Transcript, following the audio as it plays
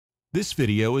This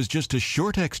video is just a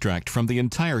short extract from the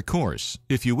entire course.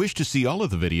 If you wish to see all of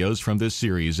the videos from this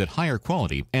series at higher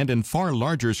quality and in far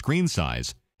larger screen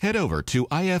size, head over to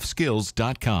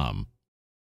ifskills.com.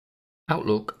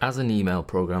 Outlook as an email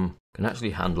program can actually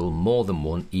handle more than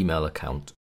one email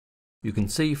account. You can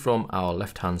see from our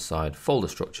left-hand side folder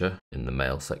structure in the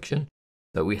mail section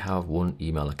that we have one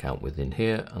email account within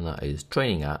here, and that is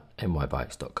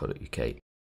training@nybikes.co.uk.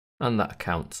 And that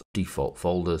account's default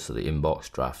folders, so the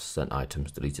inbox, drafts, sent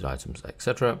items, deleted items,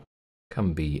 etc.,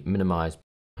 can be minimized.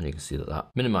 And you can see that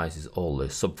that minimizes all the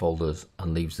subfolders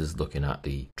and leaves us looking at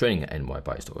the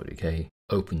training@nybikes.co.uk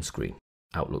open screen.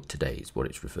 Outlook today is what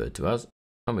it's referred to as,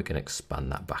 and we can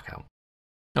expand that back out.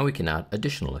 Now we can add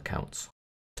additional accounts.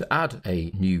 To add a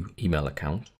new email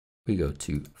account, we go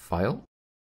to File,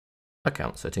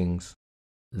 Account Settings,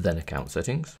 then Account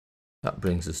Settings. That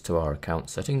brings us to our account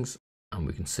settings, and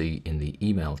we can see in the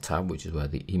Email tab, which is where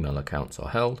the email accounts are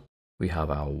held, we have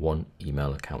our one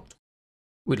email account.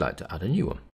 We'd like to add a new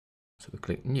one, so we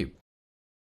click New.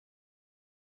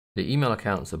 The email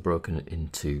accounts are broken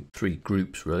into three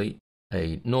groups really.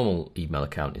 A normal email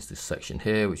account is this section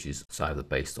here, which is either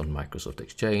based on Microsoft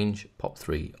Exchange,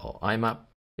 POP3 or IMAP.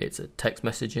 It's a text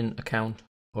messaging account,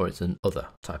 or it's an other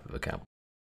type of account.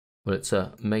 Well, it's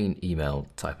a main email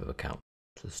type of account,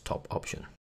 so it's top option.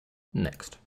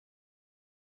 Next.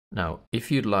 Now,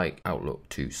 if you'd like Outlook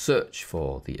to search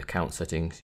for the account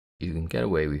settings, you can get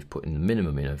away with putting the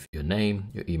minimum in of your name,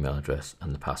 your email address,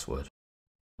 and the password.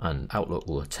 And Outlook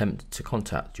will attempt to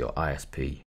contact your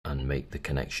ISP and make the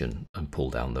connection and pull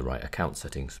down the right account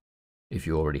settings. If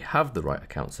you already have the right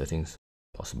account settings,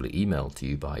 possibly emailed to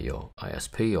you by your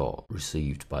ISP or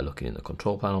received by looking in the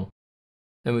control panel,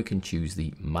 then we can choose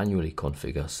the manually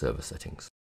configure server settings.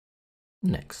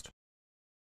 Next.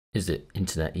 Is it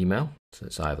internet email? So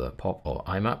it's either POP or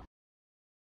IMAP.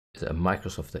 Is it a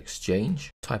Microsoft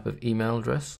Exchange type of email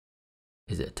address?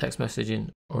 Is it text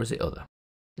messaging, or is it other?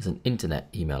 It's an internet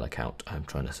email account I'm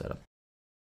trying to set up.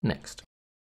 Next.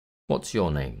 What's your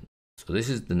name? So this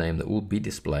is the name that will be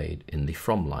displayed in the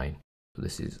from line. So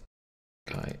this is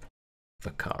Guy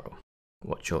Vaccaro.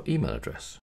 What's your email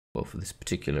address? Well, for this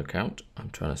particular account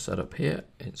I'm trying to set up here,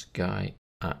 it's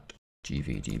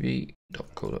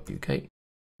guy@gvdb.co.uk.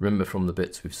 Remember from the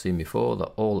bits we've seen before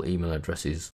that all email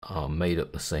addresses are made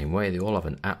up the same way. They all have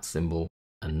an @ symbol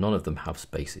and none of them have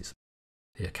spaces.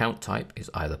 The account type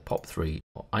is either POP3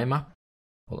 or IMAP.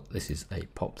 Well, this is a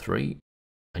POP3,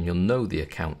 and you'll know the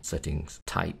account settings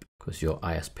type because your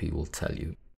ISP will tell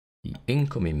you. The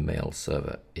incoming mail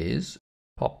server is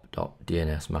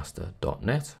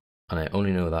pop.dnsmaster.net, and I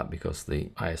only know that because the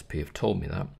ISP have told me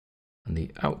that. And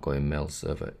the outgoing mail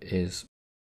server is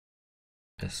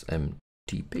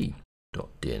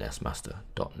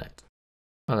smtp.dnsmaster.net.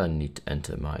 I then need to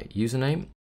enter my username,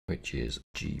 which is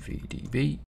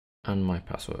gvdb, and my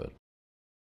password,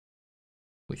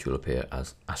 which will appear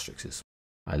as asterisks.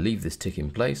 I leave this tick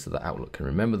in place so that Outlook can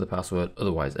remember the password,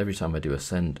 otherwise every time I do a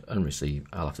send and receive,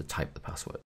 I'll have to type the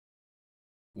password.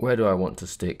 Where do I want to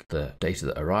stick the data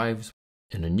that arrives?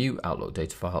 In a new Outlook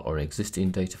data file or an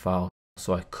existing data file,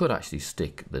 so I could actually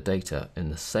stick the data in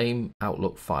the same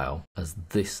Outlook file as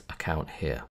this account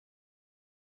here.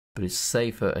 But it's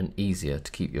safer and easier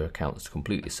to keep your accounts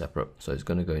completely separate, so it's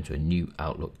going to go into a new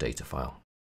Outlook data file.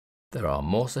 There are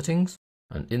more settings,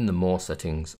 and in the more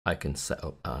settings I can set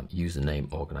up a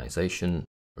username organization,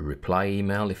 a reply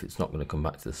email if it's not going to come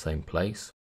back to the same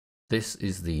place. This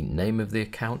is the name of the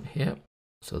account here,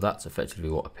 so that's effectively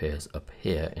what appears up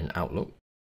here in Outlook.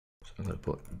 So I'm going to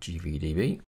put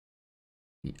gvdb.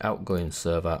 The outgoing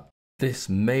server. This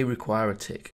may require a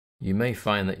tick. You may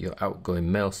find that your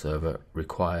outgoing mail server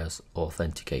requires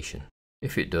authentication.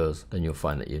 If it does, then you'll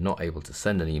find that you're not able to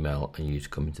send an email and you need to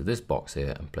come into this box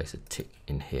here and place a tick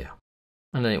in here.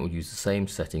 And then it will use the same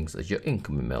settings as your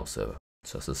incoming mail server.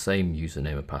 So it's the same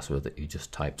username and password that you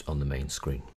just typed on the main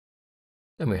screen.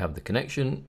 Then we have the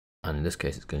connection, and in this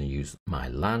case it's going to use my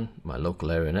LAN, my local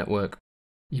area network.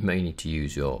 You may need to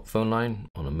use your phone line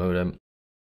on a modem,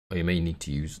 or you may need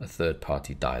to use a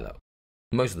third-party dial-up.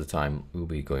 Most of the time we'll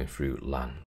be going through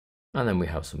LAN. And then we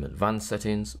have some advanced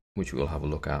settings, which we'll have a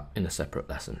look at in a separate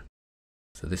lesson.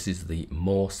 So this is the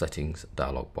More Settings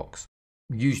dialog box.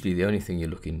 Usually the only thing you're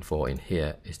looking for in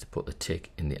here is to put the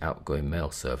tick in the outgoing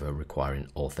mail server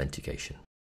requiring authentication.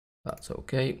 That's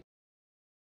okay.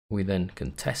 We then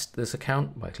can test this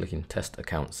account by clicking Test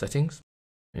Account Settings.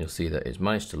 And you'll see that it's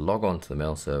managed to log on to the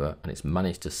mail server and it's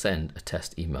managed to send a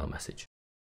test email message.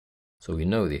 So we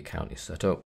know the account is set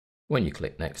up. When you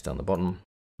click Next down the bottom,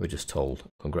 we're just told,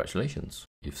 congratulations,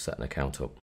 you've set an account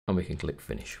up, and we can click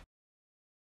Finish.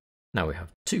 Now we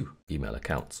have 2 email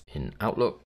accounts in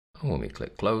Outlook, and when we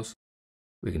click close,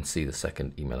 we can see the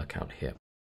second email account here.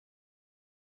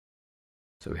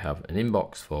 So we have an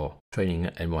inbox for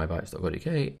training@nybytes.co.uk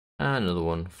and another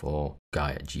one for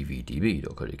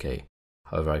guy@gvdb.co.uk.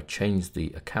 However, I've changed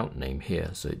the account name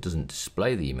here so it doesn't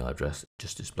display the email address, it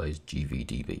just displays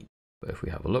gvdb. But if we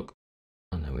have a look,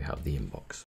 and then we have the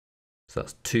inbox. So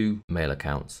that's 2 mail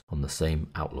accounts on the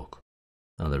same Outlook.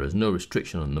 Now there is no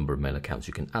restriction on the number of mail accounts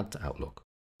you can add to Outlook.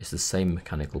 It's the same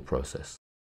mechanical process.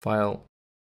 File,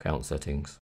 account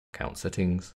settings,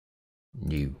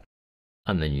 new.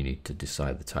 And then you need to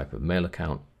decide the type of mail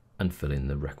account and fill in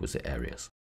the requisite areas.